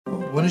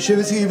I want to share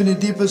with you even a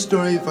deeper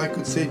story, if I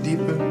could say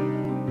deeper.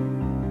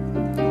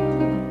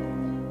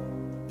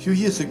 A few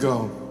years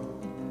ago,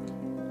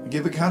 I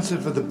gave a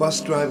concert for the bus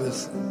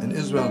drivers in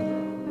Israel,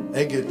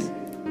 Egged.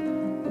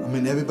 I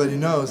mean, everybody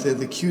knows they're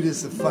the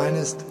cutest, the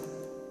finest,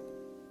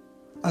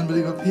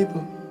 unbelievable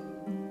people.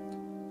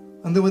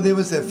 And then when there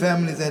was their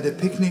families, they had a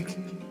picnic.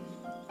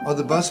 All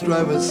the bus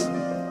drivers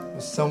were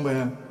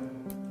somewhere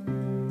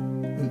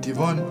in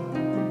Tivon,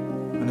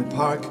 in a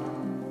park.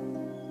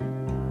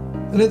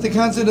 And at the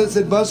concert I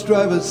said, bus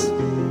drivers,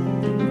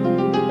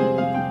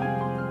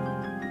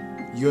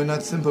 you're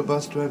not simple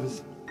bus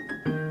drivers.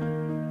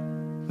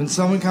 When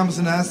someone comes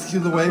and asks you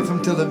the way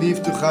from Tel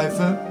Aviv to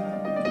Haifa,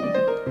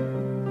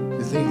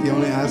 you think they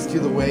only ask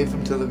you the way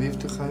from Tel Aviv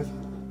to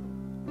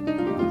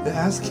Haifa? They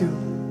ask you,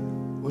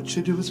 what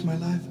should I do with my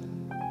life?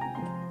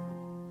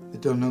 They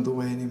don't know the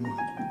way anymore.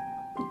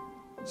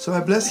 So I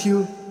bless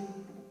you.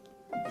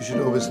 You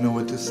should always know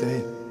what to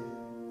say.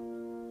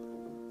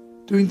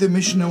 During the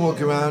mission, I walk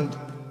around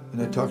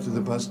and I talk to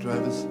the bus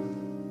drivers.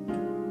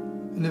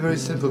 And a very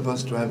simple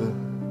bus driver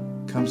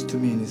comes to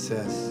me and he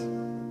says,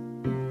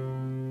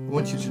 I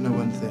want you to know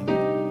one thing.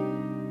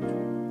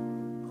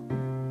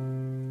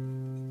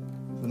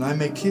 When I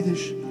make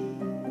Kiddush,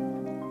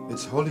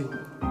 it's holy.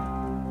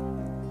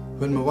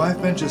 When my wife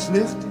benches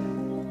Licht,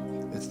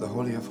 it's the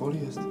holy of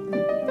holiest.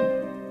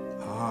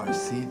 Ah, I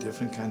see,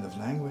 different kind of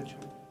language.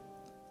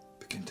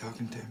 Begin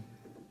talking to him.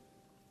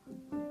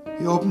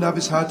 He opened up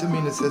his heart to me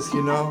and he says,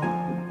 you know,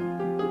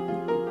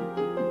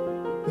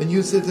 when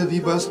you said that we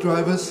bus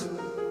drivers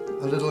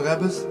are little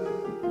rabbis,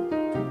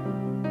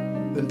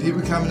 when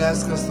people come and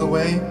ask us the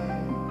way,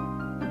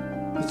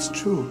 it's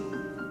true.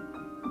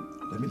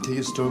 Let me tell you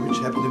a story which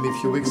happened to me a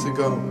few weeks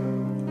ago.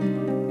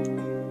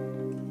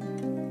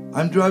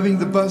 I'm driving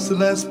the bus, the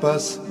last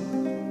bus,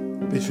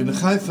 between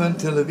Haifa and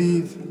Tel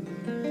Aviv.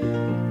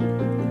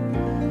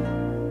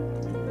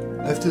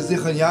 After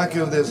Zichron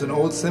Yaakov, there's an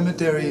old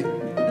cemetery.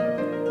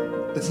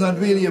 It's not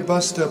really a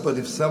bus stop, but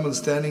if someone's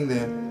standing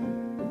there,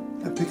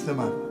 I pick them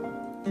up.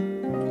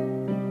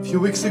 A few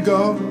weeks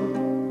ago,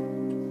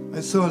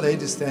 I saw a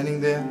lady standing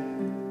there.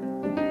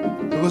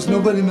 There was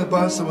nobody in the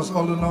bus, I was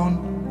all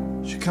alone.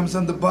 She comes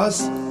on the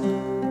bus.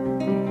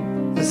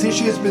 I see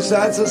she is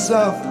besides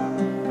herself.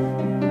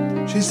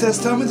 She says,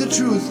 tell me the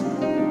truth.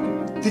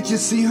 Did you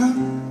see her?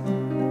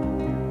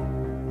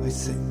 I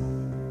say,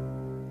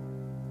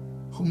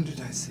 whom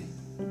did I see?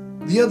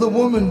 The other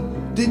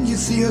woman. Didn't you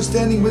see her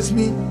standing with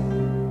me?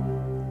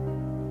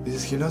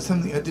 Because you know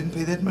something, I didn't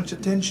pay that much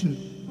attention.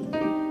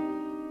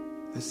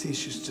 I see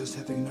she's just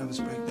having a nervous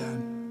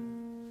breakdown.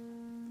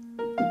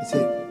 I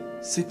say,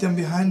 sit down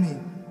behind me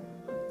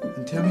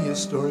and tell me your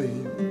story.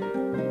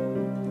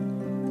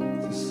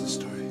 This is a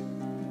story.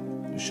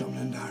 Nishom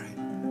Nandari.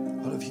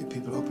 All of you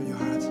people, open your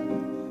hearts.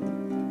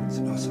 It's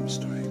an awesome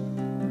story.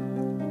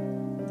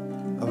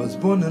 I was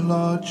born in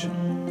Lodz.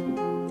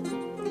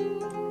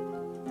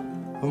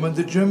 And when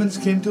the Germans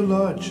came to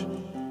Lodz,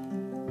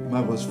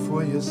 I was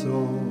 4 years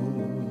old.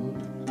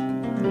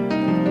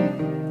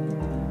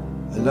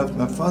 I loved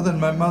my father and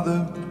my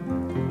mother,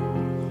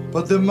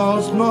 but the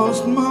most, I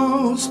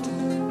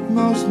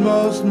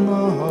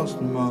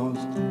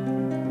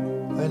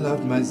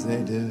loved my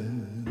Zayde.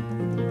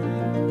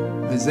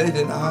 My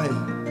Zayde and I,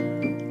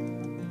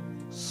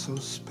 so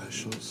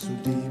special, so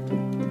deep.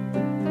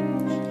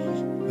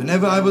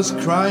 Whenever I was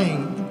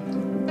crying,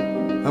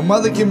 my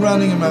mother came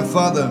running and my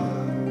father.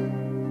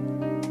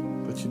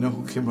 But you know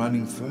who came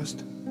running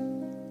first?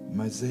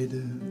 My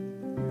Zayde.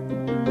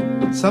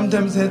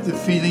 Sometimes I had the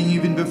feeling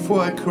even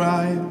before I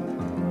cried,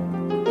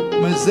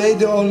 my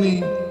Zayde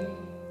only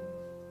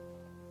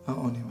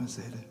my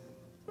Zayde.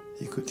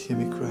 He could hear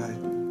me cry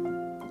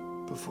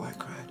before I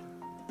cried.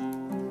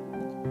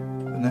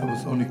 And I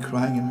was only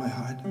crying in my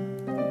heart.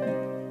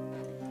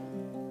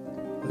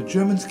 The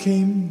Germans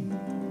came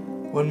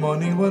one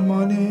morning.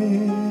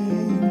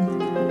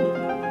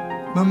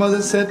 My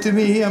mother said to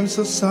me, I'm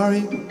so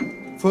sorry.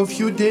 For a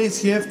few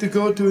days you have to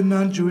go to a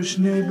non-Jewish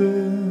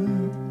neighbor.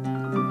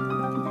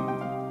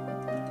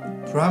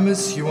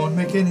 Promise you won't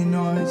make any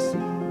noise.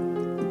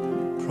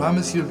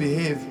 Promise you'll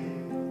behave.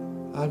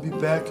 I'll be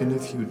back in a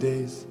few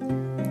days.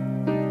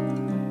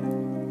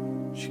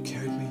 She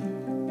carried me.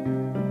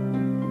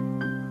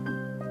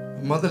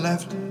 My mother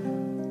left.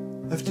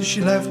 After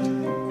she left,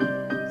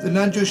 the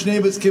non-Jewish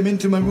neighbors came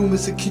into my room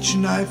with a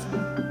kitchen knife.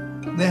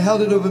 And they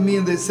held it over me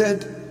and they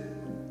said,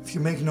 if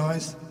you make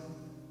noise,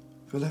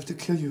 we'll have to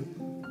kill you.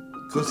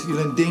 Because you'll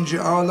endanger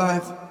our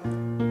life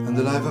and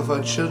the life of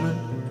our children.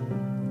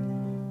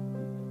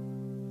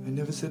 I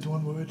never said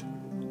one word.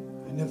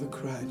 I never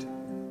cried.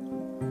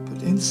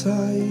 But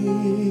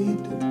inside,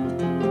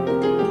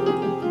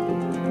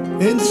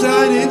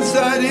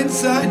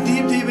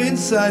 deep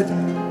inside,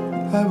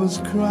 I was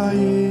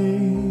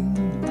crying.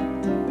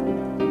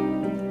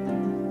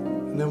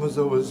 And I was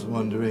always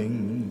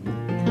wondering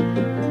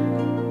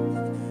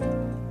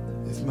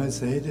if my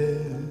Zayde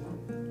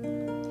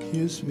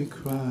hears me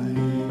cry.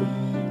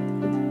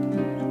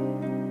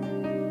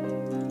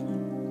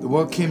 The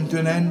war came to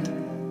an end.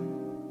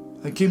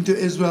 I came to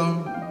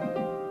Israel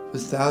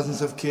with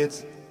thousands of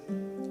kids,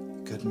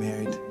 got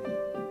married,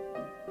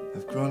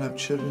 I've grown up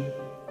children.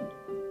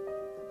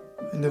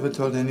 I never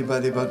told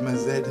anybody about my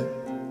Zayde.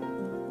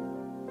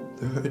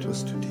 The hurt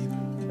was too deep.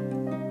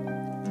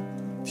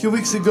 A few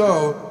weeks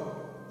ago,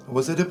 I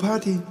was at a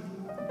party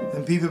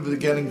and people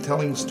began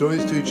telling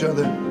stories to each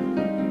other,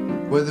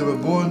 where they were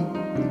born.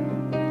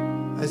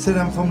 I said,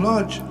 I'm from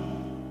Lodz.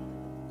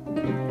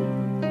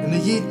 And the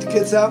Yid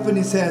gets up and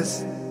he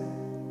says,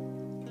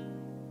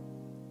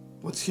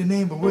 what's your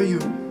name, or where are you?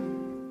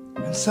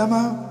 And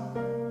somehow,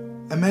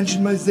 I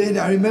mentioned my Zayde,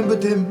 I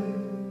remembered him.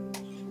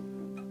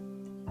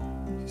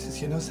 He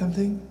says, you know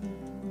something?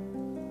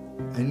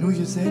 I knew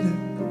your Zayde.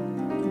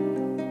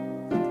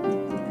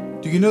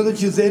 Do you know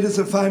that your Zayde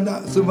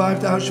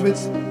survived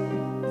Auschwitz?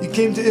 He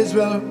came to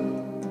Israel,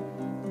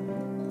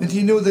 and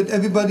he knew that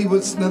everybody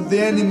was not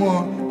there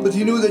anymore, but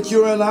he knew that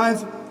you're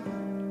alive.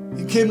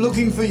 He came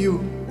looking for you.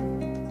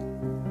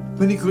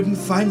 When he couldn't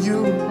find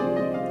you,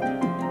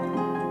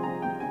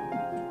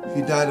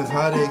 he died of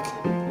heartache,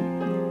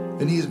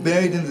 and he is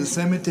buried in the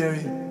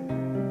cemetery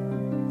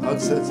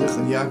outside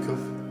Zichron Yaakov.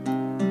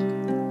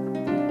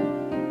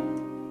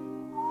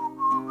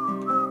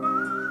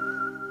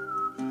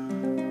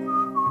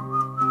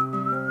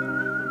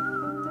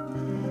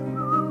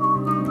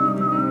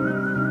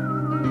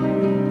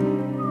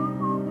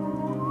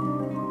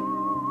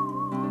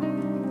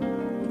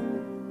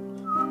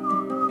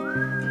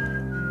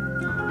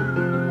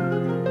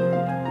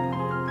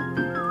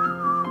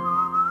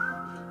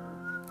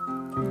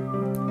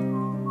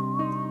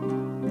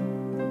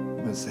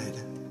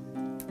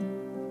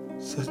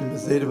 Certainly my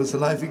Zayde was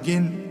alive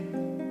again.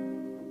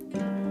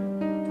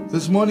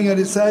 This morning I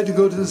decided to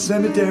go to the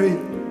cemetery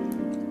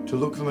to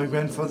look for my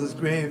grandfather's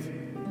grave.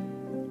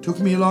 It took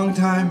me a long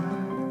time.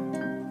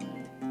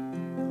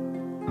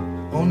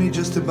 Only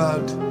just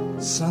about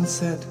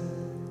sunset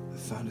I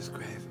found his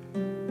grave.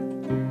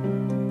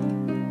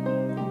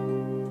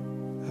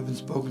 I haven't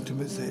spoken to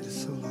my Zayde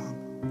so long.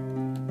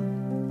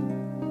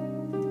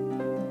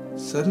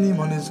 Suddenly I'm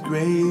on his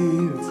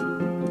grave.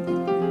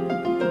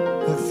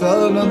 I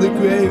fell on the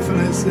grave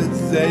and I said,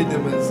 Zayde,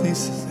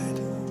 Mazisa,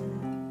 Zayde.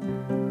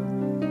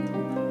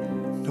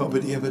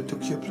 Nobody ever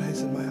took your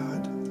place in my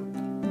heart.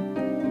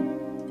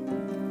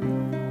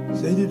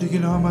 Zayde, do you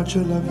know how much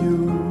I love you?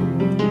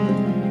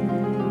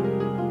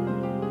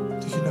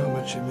 Do you know how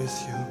much I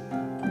miss you?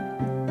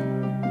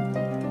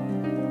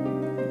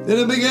 Then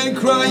I began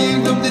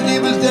crying from the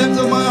deepest depths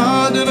of my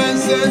heart and I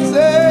said,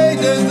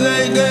 Zayde,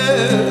 Zayde,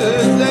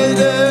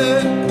 Zayde.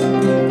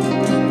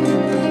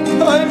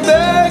 I'm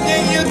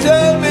begging you,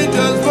 tell me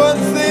just one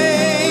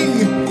thing.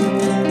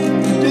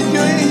 Did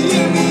you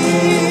hear me?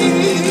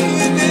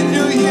 Did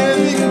you hear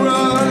me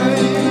cry?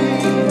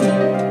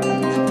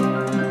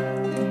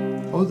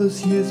 All those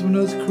years when I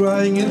was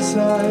crying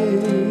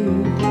inside,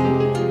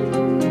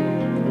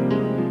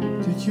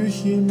 did you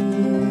hear me?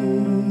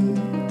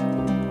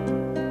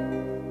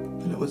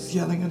 And I was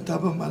yelling on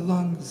top of my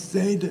lungs,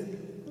 Zayde,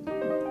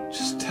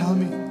 just tell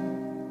me,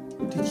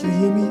 did you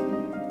hear me?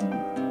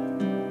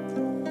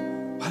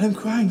 While I'm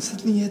crying,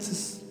 suddenly it's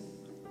this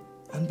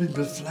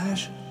unbelievable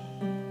flash.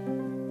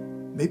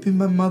 Maybe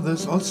my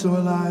mother's also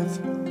alive.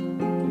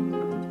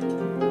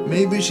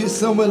 Maybe she's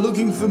somewhere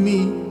looking for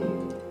me.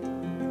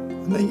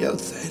 And I yelled,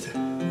 Zayde,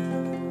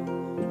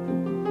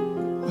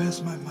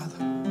 where's my mother?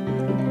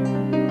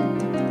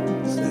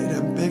 Zayde,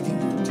 I'm begging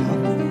you, tell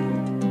me.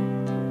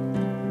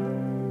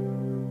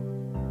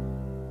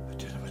 I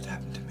don't know what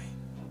happened to me.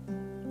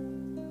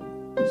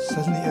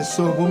 Suddenly I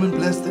saw a woman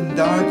blessed in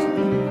dark.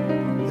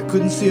 I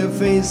couldn't see her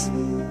face,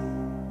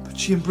 but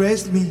she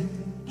embraced me,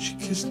 she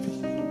kissed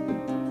me.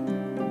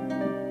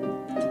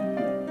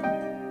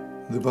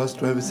 The bus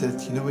driver said,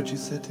 you know what she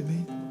said to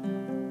me?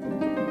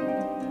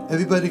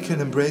 Everybody can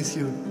embrace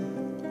you,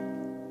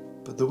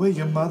 but the way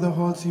your mother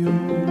holds you,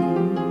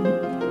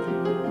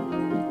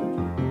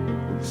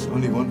 there's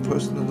only one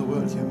person in the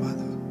world, your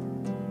mother.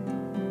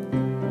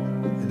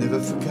 I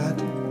never forgot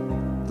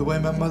the way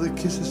my mother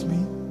kisses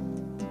me.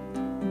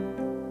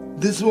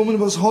 This woman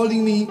was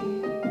holding me,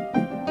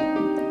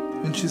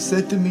 and she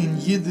said to me in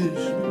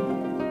Yiddish,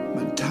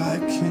 mein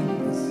Kind,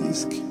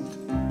 this Kind.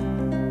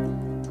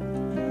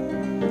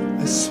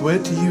 I swear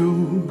to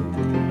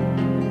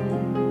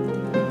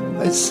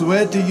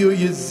you,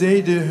 your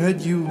Zayde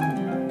heard you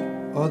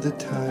all the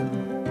time.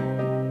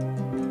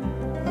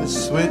 I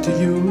swear to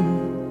you,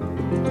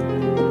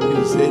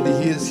 your Zayde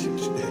hears you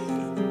today.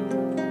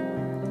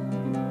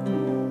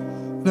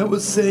 And I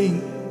was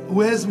saying,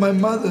 where's my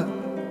mother?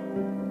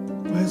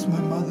 Where's my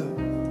mother?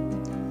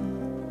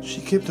 She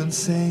kept on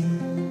saying,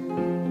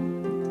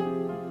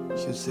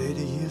 your Zayde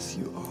hears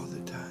you all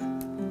the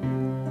time.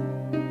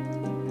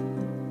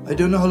 I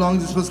don't know how long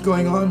this was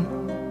going on.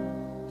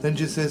 Then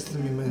she says to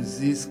me, mein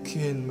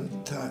Kind, mein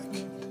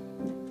Kind.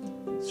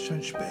 It's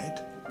schon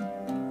spät.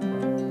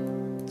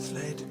 It's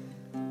late.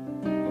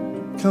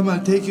 Come,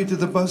 I'll take you to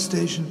the bus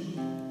station.